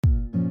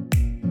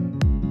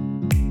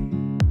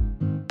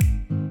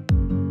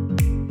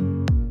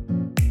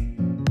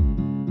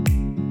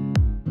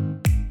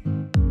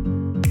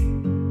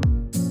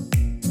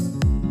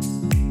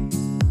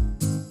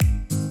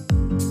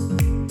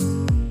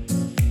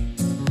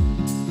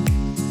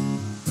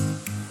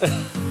We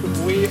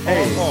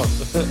Hey, are on.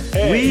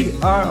 Hey. we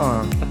are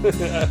on.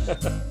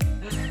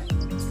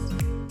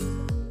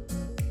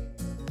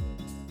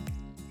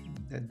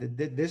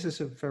 This is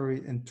a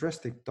very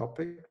interesting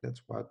topic.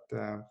 That's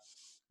uh,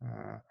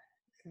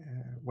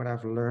 what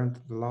I've learned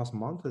the last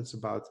month. It's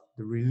about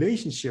the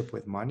relationship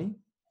with money,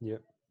 Yeah.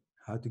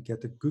 how to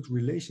get a good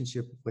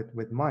relationship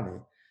with money.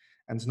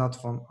 And it's not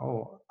from,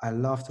 oh, I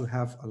love to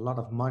have a lot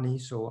of money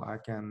so I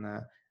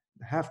can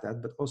have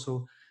that, but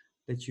also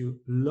that you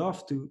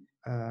love to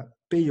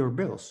pay your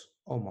bills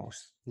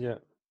almost. Yeah.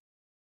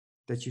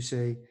 That you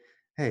say,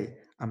 hey,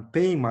 I'm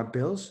paying my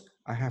bills.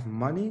 I have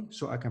money,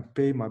 so I can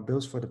pay my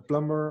bills for the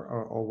plumber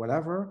or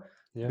whatever,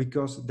 Yeah.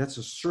 because that's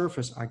a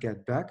service I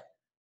get back.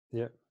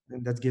 Yeah.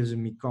 And that gives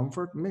me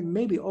comfort.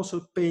 Maybe also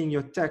paying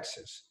your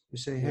taxes. You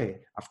say, Yeah. hey,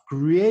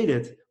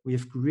 we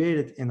have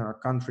created in our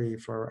country,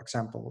 for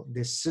example,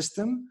 this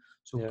system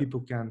so Yeah.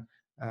 people can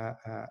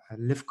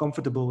live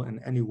comfortable in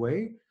any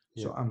way.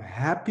 Yeah. So I'm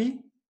happy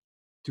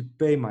to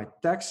pay my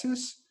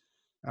taxes.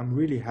 I'm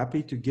really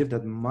happy to give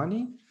that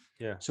money.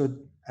 Yeah. So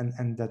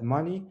and that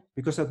money,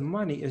 because that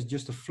money is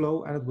just a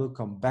flow and it will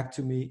come back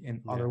to me in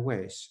Yeah. other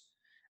ways.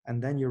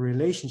 And then your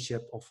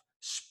relationship of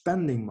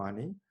spending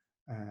money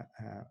and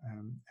Yeah.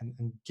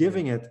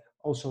 giving it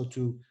also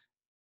to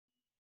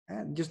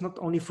just not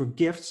only for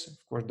gifts, of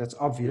course that's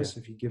Yeah. obvious.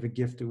 If you give a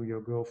gift to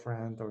your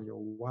girlfriend or your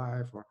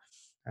wife, or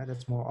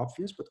that's more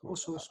obvious, but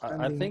also I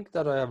spending. think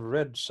that I have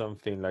read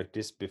something like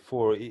this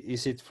before.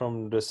 Is it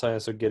from the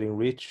Science of Getting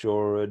Rich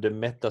or the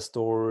Meta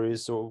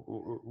Stories, or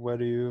where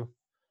do you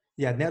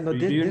Yeah, no,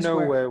 do you this know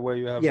where, where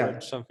you have yeah,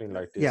 read something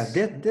like yeah,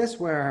 this? this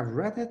where I've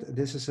read it.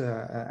 This is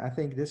I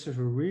think this is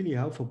a really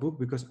helpful book,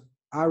 because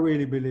I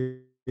really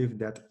believe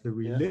that the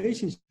Yeah.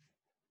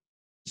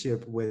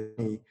 relationship with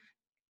money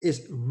is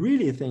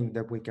really a thing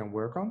that we can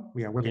work on.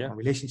 We are working Yeah. on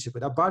relationship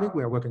with our body.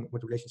 We are working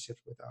with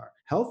relationships with our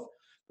health,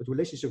 but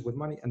relationship with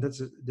money. And this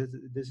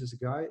is a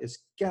guy. It's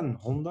Ken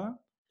Honda.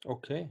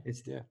 Okay.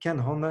 It's Yeah. Ken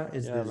Honda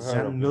is Yeah, the I've heard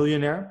Zen of him.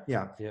 millionaire.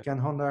 Yeah, Yeah. Ken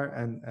Honda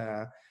and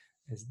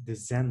is the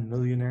Zen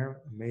millionaire.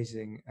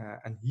 Amazing.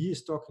 And he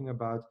is talking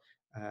about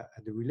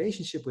the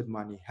relationship with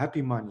money,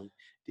 happy money,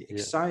 the Yeah.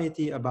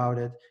 anxiety about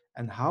it,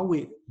 and how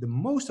the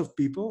most of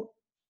people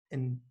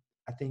in,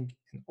 I think,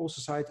 in all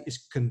society is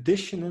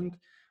conditioned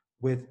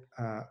with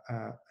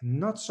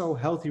not so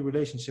healthy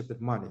relationship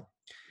with money.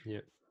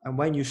 Yeah. And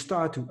when you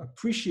start to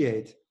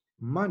appreciate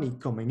money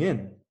coming in,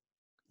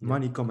 Yeah.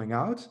 money coming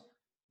out,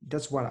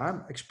 that's what I'm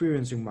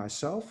experiencing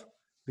myself,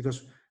 because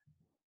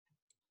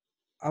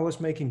I was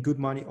making good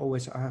money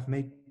always. I have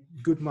made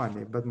good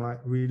money, but my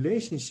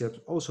relationships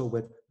also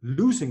with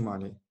losing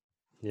money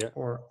Yeah.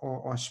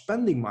 or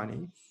spending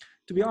money,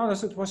 to be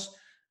honest, it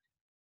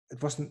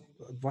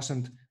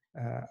wasn't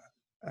uh,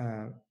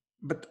 uh,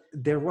 but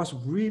there was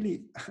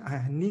really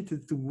I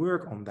needed to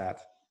work on that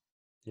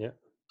Yeah.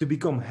 to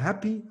become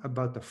happy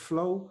about uh,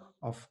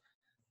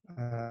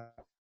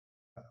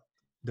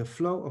 the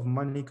flow of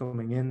money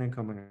coming in and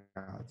coming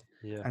out.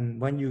 Yeah. And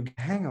when you get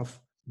the hang of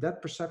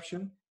that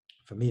perception,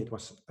 for me it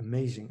was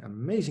amazing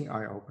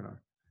eye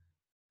opener.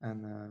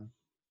 And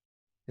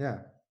yeah,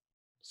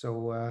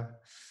 so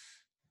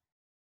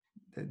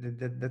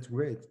that's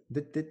great.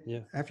 Yeah.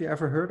 Have you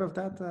ever heard of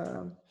that?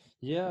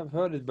 Yeah, I've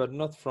heard it, but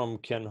not from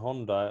Ken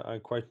Honda. I'm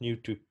quite new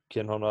to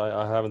Ken Honda.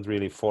 I haven't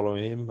really followed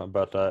him,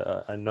 but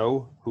I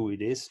know who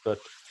it is. But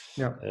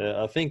Yeah,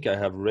 I think I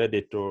have read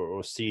it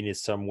or seen it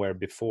somewhere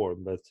before.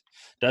 But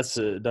that's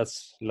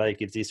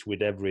like it is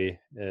with every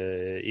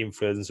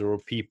influencer or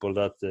people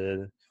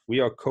that we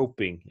are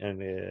coping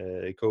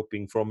and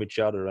coping from each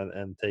other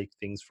and take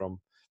things from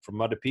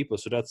other people.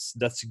 So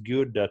that's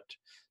good that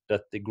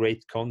the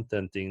great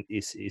content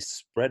is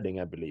spreading,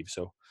 I believe.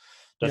 So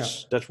yeah,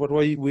 that's what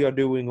we are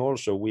doing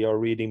also. We are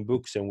reading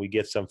books and we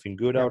get something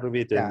good yeah, out of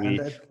it, and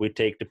yeah, and we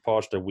take the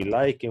parts that we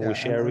like and we yeah,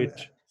 share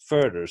it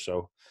further.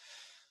 So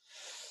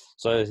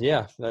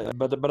yeah,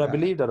 but I yeah,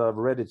 believe that I've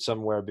read it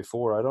somewhere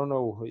before. I don't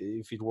know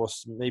if it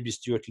was maybe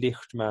Stuart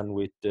Lichtman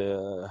with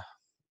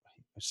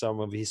some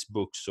of his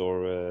books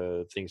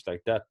or things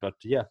like that. But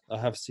yeah, I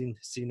have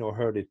seen or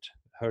heard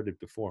it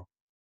before,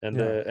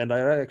 yeah, and I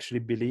actually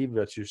believe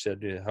that you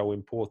said how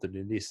important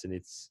it is, and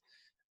it's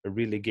a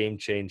really game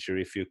changer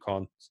if you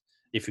can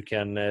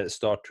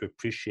start to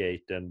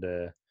appreciate and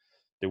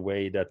the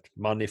way that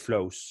money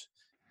flows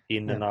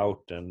in yeah. and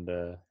out and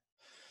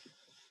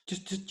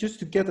Just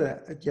to get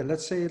yeah,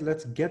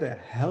 let's get a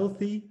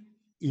healthy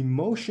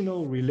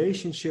emotional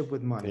relationship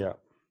with money. yeah,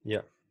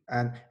 yeah,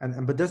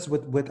 And but that's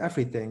with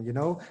everything,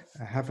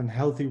 having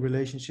healthy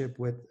relationship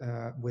with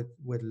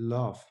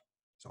love.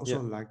 It's yeah, also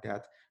like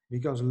that,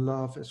 because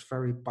love is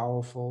very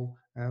powerful.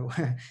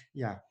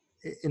 Yeah,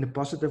 in a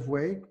positive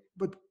way.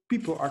 But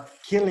people are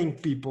killing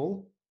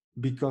people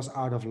because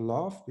out of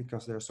love,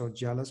 because they're so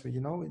jealous. But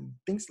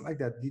things like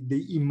that.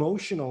 The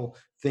emotional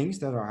things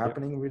that are yeah,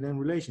 happening within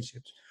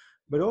relationships,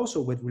 but also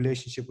with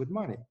relationship with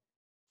money.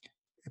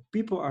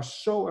 People are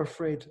so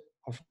afraid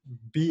of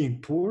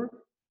being poor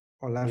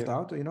or left yeah,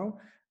 out.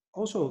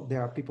 Also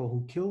there are people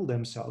who kill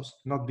themselves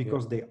not yeah,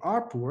 because they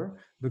are poor,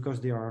 because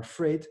they are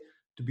afraid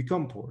to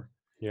become poor.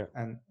 Yeah.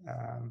 And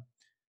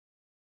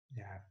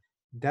yeah,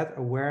 that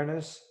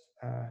awareness,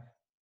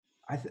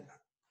 I th-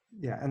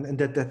 yeah, and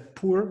that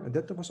poor,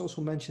 that was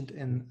also mentioned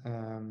in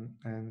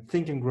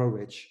Think and Grow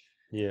Rich.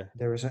 Yeah.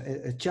 There is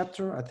a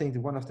chapter, I think,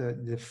 one of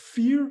the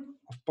fear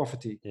of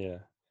poverty. Yeah.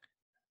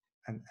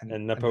 And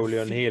And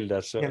Napoleon Hill,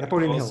 that's yeah,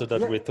 Napoleon also Hill.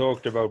 that Yeah. we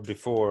talked about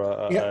before.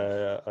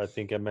 Yeah. I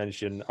think I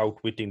mentioned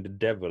Outwitting the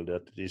Devil.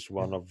 That is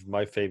one of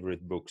my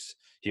favorite books.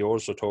 He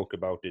also talked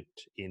about it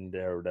in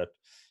there, that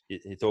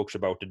he talks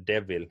about the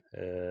devil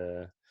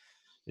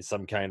in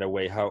some kind of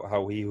way,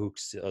 how he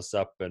hooks us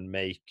up and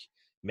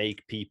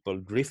make people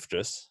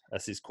drifters,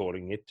 as he's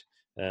calling it.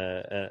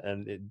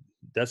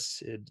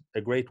 That's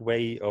a great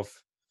way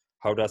of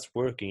how that's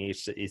working.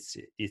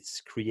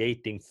 It's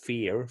creating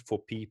fear for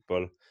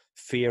people,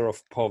 fear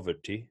of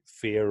poverty,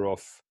 fear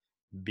of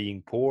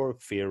being poor,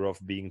 fear of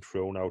being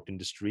thrown out in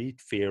the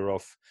street, fear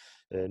of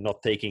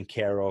not taking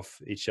care of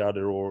each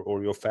other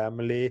or your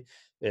family,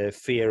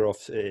 fear of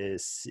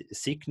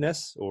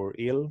sickness or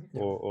ill,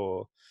 Yeah.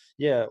 or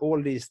yeah,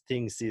 all these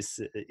things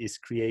is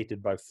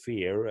created by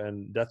fear,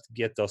 and that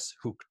get us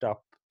hooked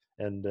up.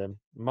 And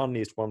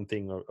money is one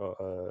thing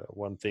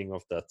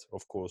of that,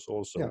 of course.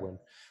 Also, Yeah. when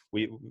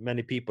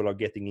many people are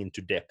getting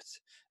into debt,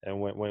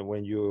 and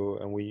when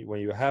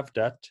you have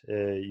that,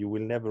 you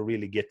will never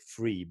really get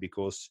free,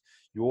 because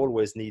you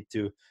always need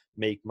to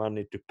make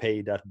money to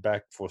pay that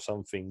back for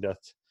something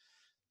that,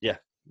 yeah,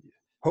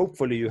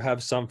 hopefully you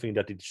have something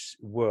that is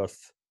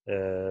worth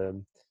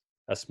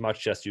as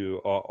much as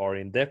you are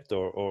in debt,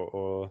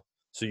 or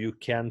so you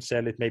can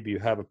sell it. Maybe you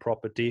have a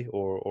property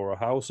or a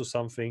house or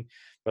something,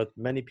 but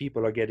many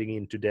people are getting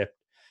into debt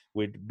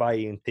with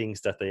buying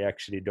things that they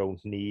actually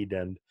don't need.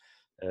 And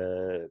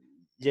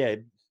yeah,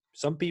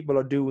 some people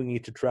are doing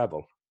it to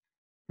travel.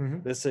 Mm-hmm.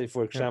 Let's say,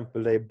 for Yeah.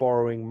 example, they're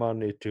borrowing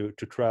money to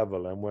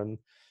travel, and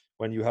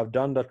when you have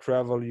done that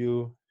travel,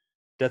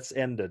 that's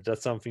ended.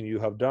 That's something you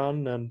have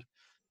done, and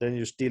then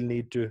you still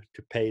need to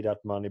pay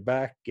that money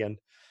back, and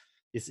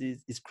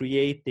it's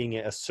creating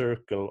a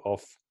circle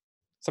of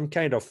some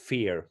kind of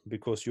fear,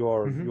 because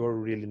Mm-hmm. you're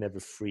really never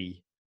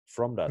free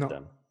from that No.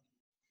 then.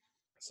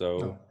 So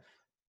No.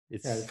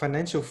 Yeah. it's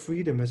Financial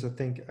freedom is, I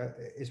think,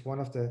 is one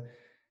of the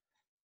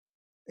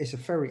is a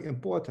very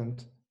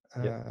important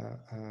yeah,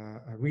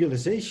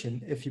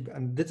 realization. If you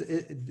and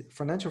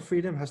financial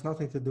freedom has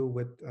nothing to do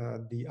with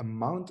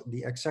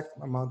the exact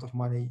amount of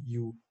money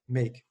you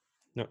make,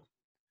 no,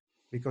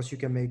 because you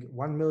can make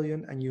 1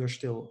 million and you're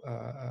still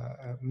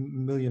a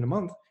million a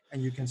month,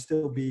 and you can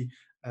still be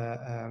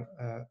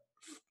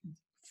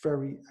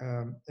very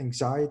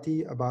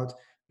anxiety about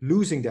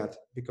losing that,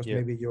 because yeah,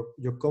 maybe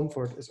your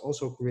comfort is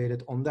also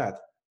created on that.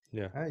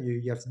 yeah,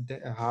 You have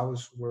a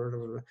house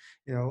where,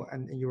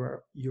 and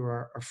you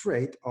are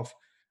afraid of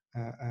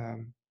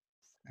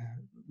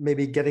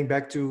maybe getting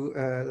back to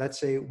let's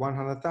say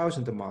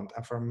 100,000 a month,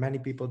 and for many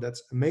people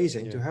that's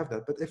amazing yeah, to have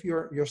that. But if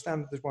your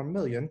standard is 1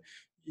 million,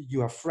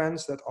 you have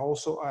friends that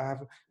also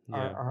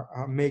yeah,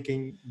 are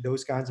making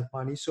those kinds of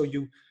money, so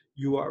you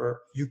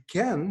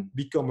can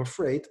become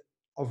afraid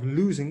of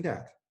losing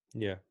that.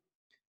 yeah.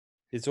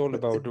 It's all But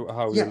about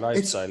how your yeah,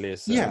 lifestyle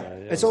is, and yeah,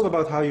 yeah, it's all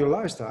about how your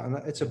lifestyle, and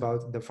it's yeah,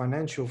 about the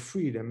financial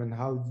freedom and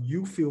how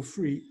you feel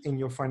free in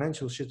your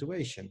financial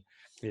situation.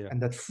 yeah, And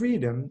that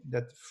freedom,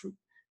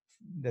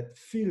 that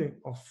feeling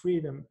of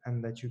freedom,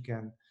 and that you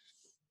can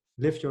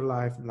live your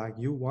life like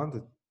you want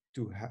it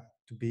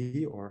to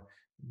be, or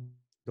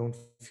don't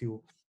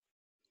feel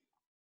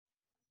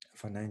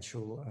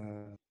financial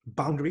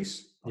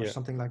boundaries or yeah,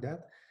 something like that.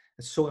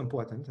 It's so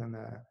important. And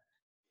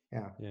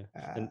yeah, yeah,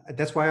 and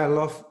that's why I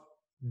love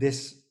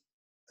this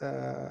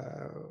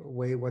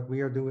way what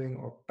we are doing,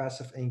 or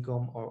passive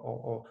income,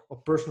 or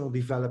personal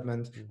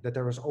development, mm, that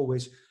there is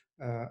always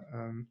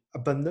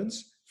abundance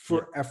yeah,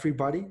 for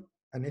everybody.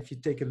 And if you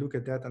take a look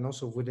at that, and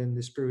also within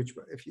the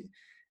spiritual, if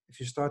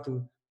you start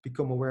to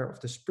become aware of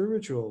the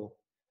spiritual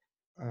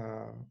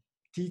uh,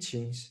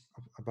 teachings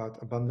about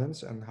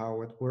abundance and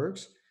how it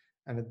works,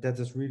 and that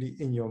is really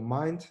in your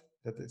mind,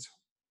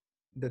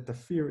 that the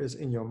fear is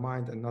in your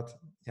mind and not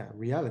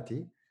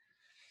reality,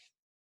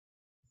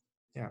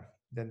 yeah,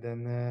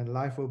 then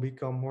life will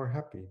become more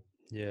happy.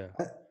 yeah,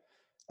 Uh,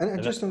 and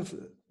and just a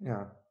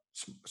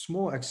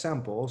small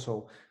example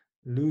also,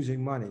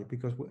 losing money,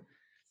 because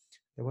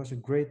there was a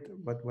great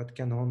what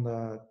Ken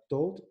Honda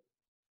told,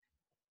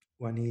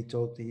 when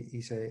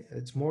he say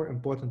it's more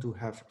important to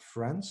have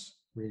friends,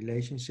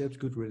 relationships,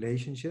 good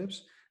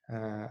relationships,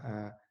 uh,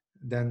 uh,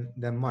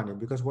 than money.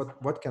 Because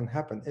what can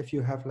happen if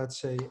you have, let's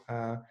say,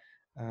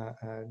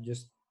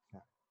 just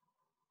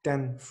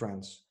 10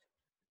 friends,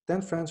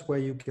 10 friends where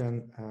you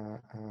can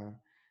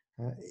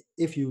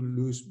if you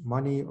lose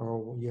money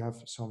or you have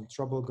some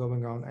trouble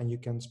going on, and you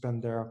can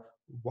spend there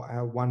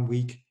 1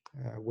 week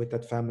with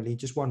that family,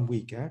 just 1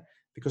 week,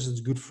 because it's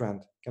a good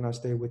friend. Can I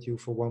stay with you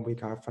for 1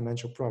 week? I have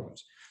financial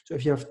problems. So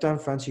if you have 10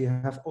 friends, you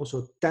have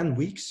also 10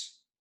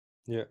 weeks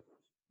yeah,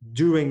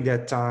 during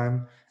that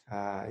time,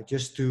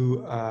 just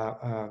to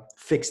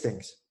fix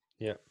things,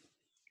 yeah,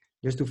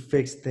 just to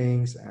fix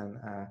things, and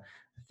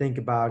think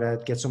about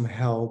it, get some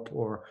help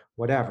or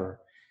whatever.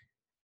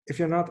 If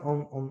you're not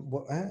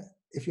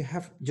if you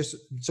have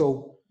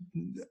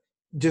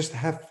just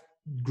have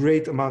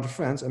great amount of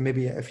friends, and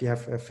maybe if you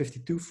have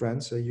 52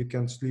 friends, you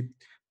can sleep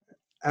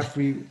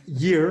every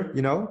year,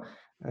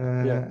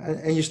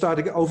 Yeah. and you start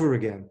over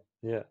again.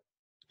 Yeah.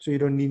 So you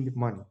don't need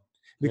money.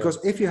 Yeah.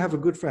 Because if you have a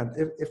good friend,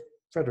 if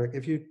Frederick,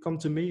 if you come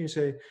to me and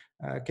say,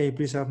 can you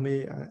please help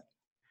me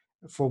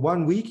for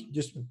 1 week,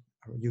 just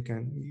you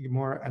can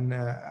more, and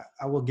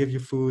I will give you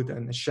food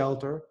and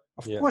shelter.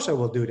 Of Yeah. course I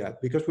will do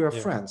that, because we are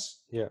Yeah.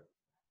 friends. Yeah.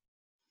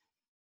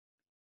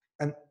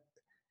 And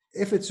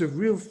if it's a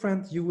real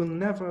friend, you will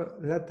never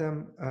let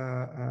them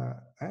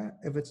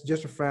if it's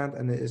just a friend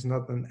and it's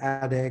not an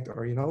addict,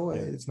 or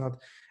Yeah. it's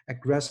not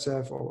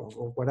aggressive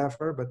or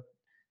whatever. But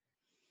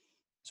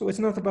so it's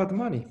not about the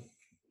money.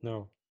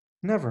 No.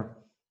 Never.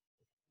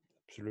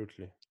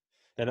 Absolutely.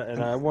 And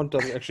And I want to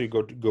actually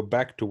go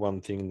back to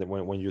one thing that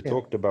when you yeah.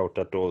 talked about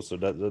that also,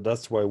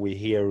 that's why we're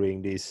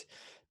hearing this,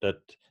 that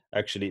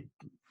actually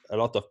a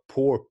lot of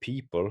poor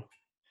people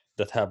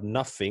that have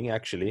nothing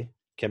actually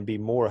can be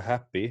more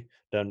happy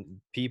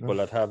than people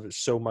that have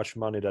so much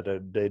money that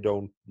they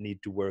don't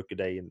need to work a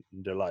day in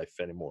their life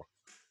anymore.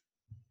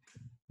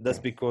 That's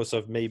because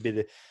of maybe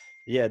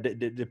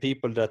the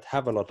people that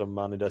have a lot of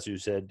money, as you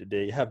said,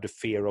 they have the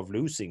fear of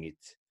losing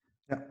it,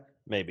 Yeah.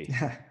 maybe.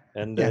 Yeah.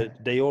 And Yeah.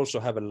 they also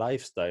have a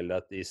lifestyle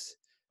that is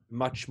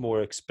much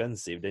more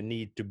expensive. They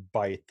need to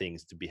buy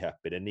things to be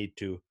happy. They need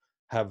to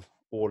have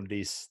all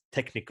these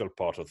technical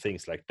part of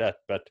things like that.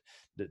 But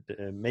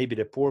maybe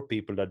the poor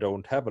people that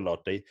don't have a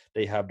lot,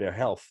 they have their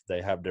health,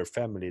 they have their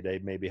family, they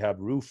maybe have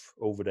roof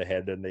over their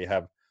head, and they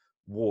have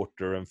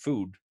water and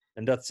food,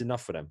 and that's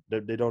enough for them.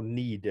 They don't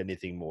need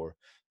anything more.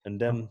 And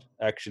then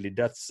actually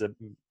that's a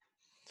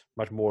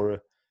much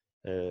more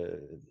uh,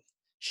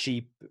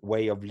 cheap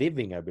way of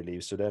living, I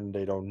believe. So then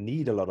they don't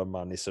need a lot of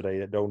money, so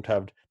they don't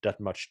have that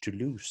much to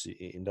lose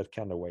in that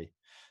kind of way.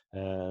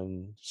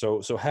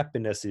 So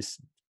happiness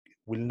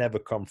will never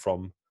come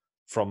from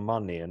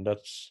money, and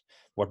that's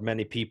what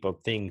many people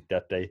think,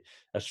 that they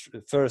as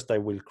first I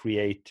will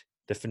create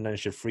the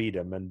financial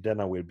freedom and then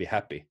I will be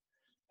happy.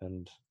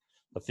 And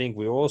I think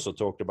we also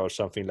talked about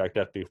something like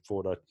that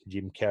before, that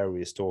Jim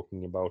Carrey is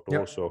talking about Yeah.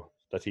 also,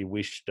 that he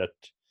wished that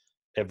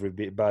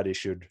everybody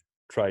should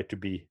try to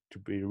be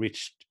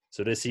rich,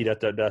 so they see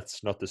that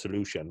that's not the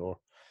solution or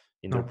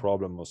in their No.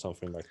 problem or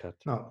something like that.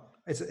 No.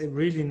 It's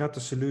really not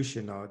the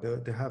solution. No.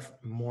 They have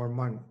more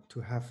money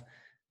to have,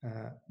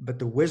 but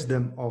the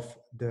wisdom of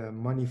the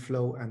money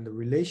flow and the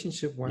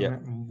relationship Yeah.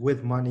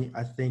 with money,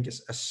 I think,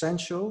 is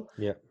essential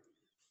Yeah.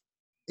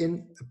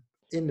 in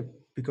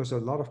because a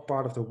lot of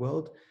part of the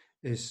world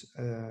is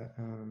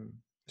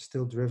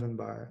still driven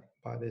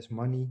by this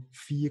money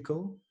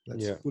vehicle.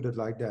 Let's Yeah. put it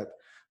like that.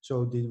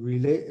 So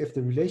if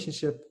the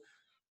relationship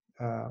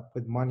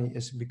with money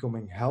is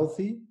becoming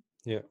healthy,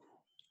 Yeah.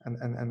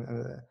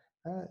 and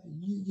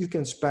you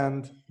can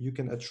spend, you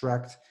can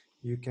attract,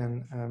 you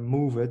can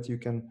move it, you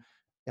can,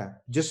 yeah,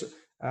 just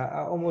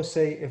I almost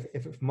say,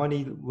 if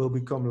money will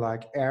become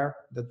like air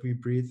that we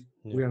breathe,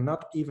 Yeah. we are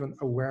not even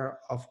aware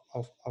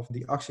of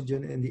the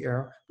oxygen in the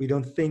air. We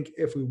don't think,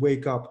 if we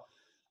wake up,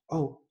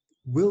 oh,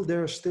 will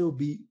there still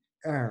be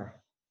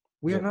air?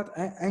 We are Yeah. not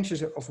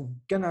anxious of,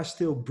 can I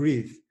still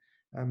breathe?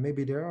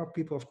 Maybe there are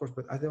people, of course,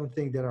 but I don't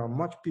think there are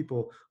much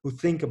people who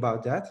think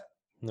about that.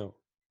 No.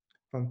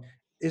 Van,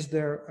 is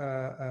there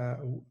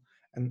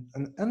and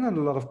in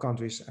a lot of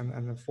countries, and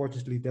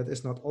unfortunately that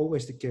is not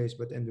always the case,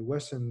 but in the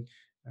Western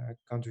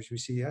countries we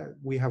see,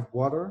 we have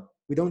water.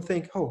 We don't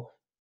think, oh,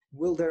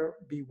 will there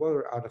be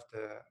water out of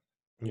the,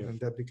 Yeah. and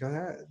that, because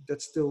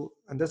that's still,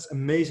 and that's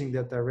amazing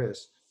that there is.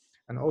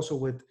 And also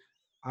with,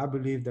 I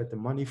believe that the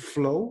money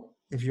flow,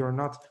 if you're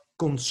not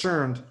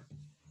concerned,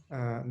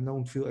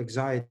 don't feel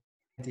anxiety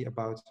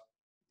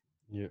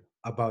Yeah.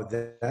 about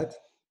that,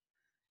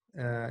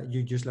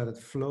 you just let it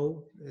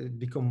flow,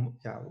 become,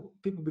 yeah,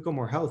 people become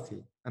more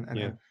healthy,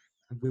 Yeah.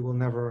 and we will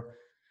never,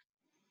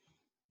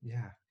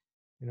 yeah,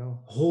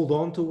 hold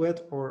on to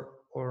it,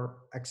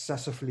 or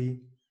excessively,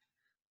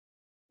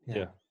 yeah,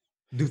 Yeah.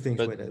 do things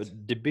But with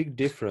it. the big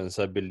difference,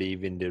 I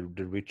believe, in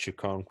the richer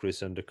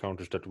countries and the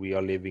countries that we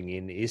are living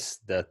in is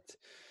that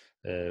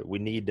we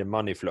need the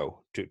money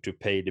flow to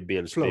pay the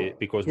bills, Flow,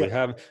 because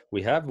yeah,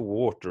 we have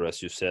water,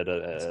 as you said,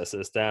 as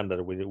a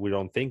standard. We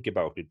don't think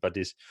about it, but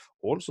it's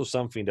also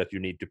something that you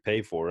need to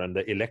pay for, and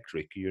the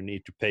electric, you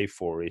need to pay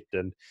for it,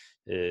 and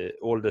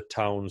all the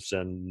towns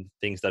and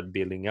things that are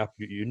building up,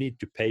 you need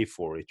to pay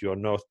for it. You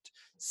are not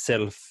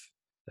self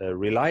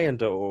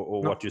reliant,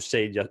 or no, what you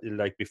say, just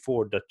like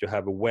before, that you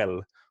have a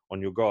well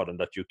on your garden,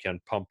 that you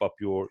can pump up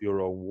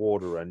your own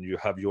water, and you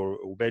have your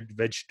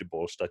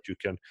vegetables, that you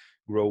can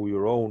grow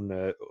your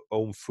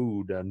own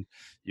food, and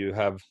you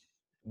have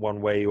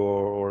one way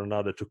or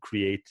another to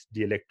create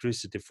the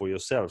electricity for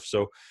yourself.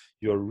 So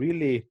you're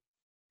really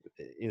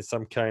in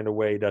some kind of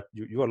way that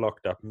you are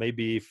locked up.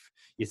 Maybe if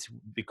it's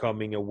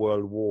becoming a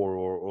world war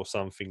or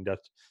something, that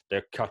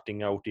they're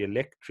cutting out the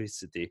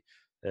electricity,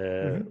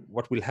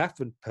 what will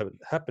happen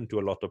to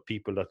a lot of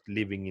people that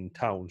living in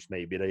towns?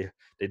 Maybe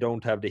they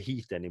don't have the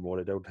heat anymore,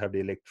 they don't have the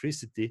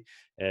electricity,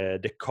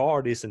 the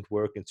card isn't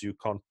working, so you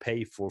can't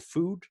pay for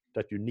food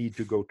that you need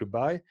to go to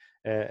buy,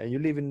 and you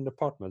live in an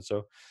apartment.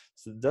 So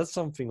that's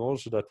something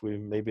also that we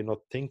maybe not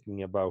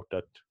thinking about,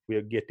 that we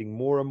are getting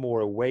more and more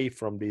away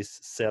from this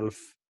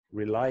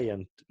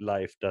self-reliant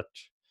life that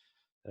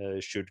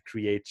should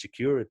create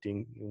security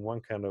in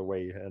one kind of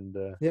way. And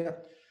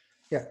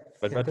Yeah.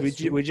 but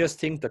we just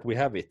think that we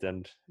have it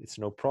and it's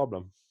no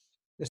problem.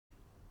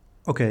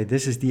 Okay,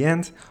 this is the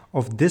end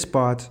of this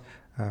part.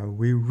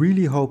 We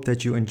really hope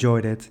that you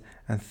enjoyed it,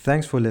 and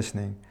thanks for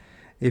listening.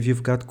 If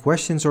you've got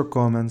questions or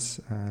comments,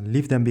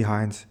 leave them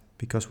behind,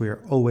 because we are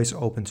always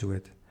open to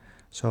it.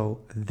 So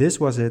this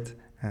was it,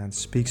 and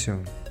speak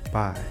soon.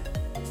 Bye.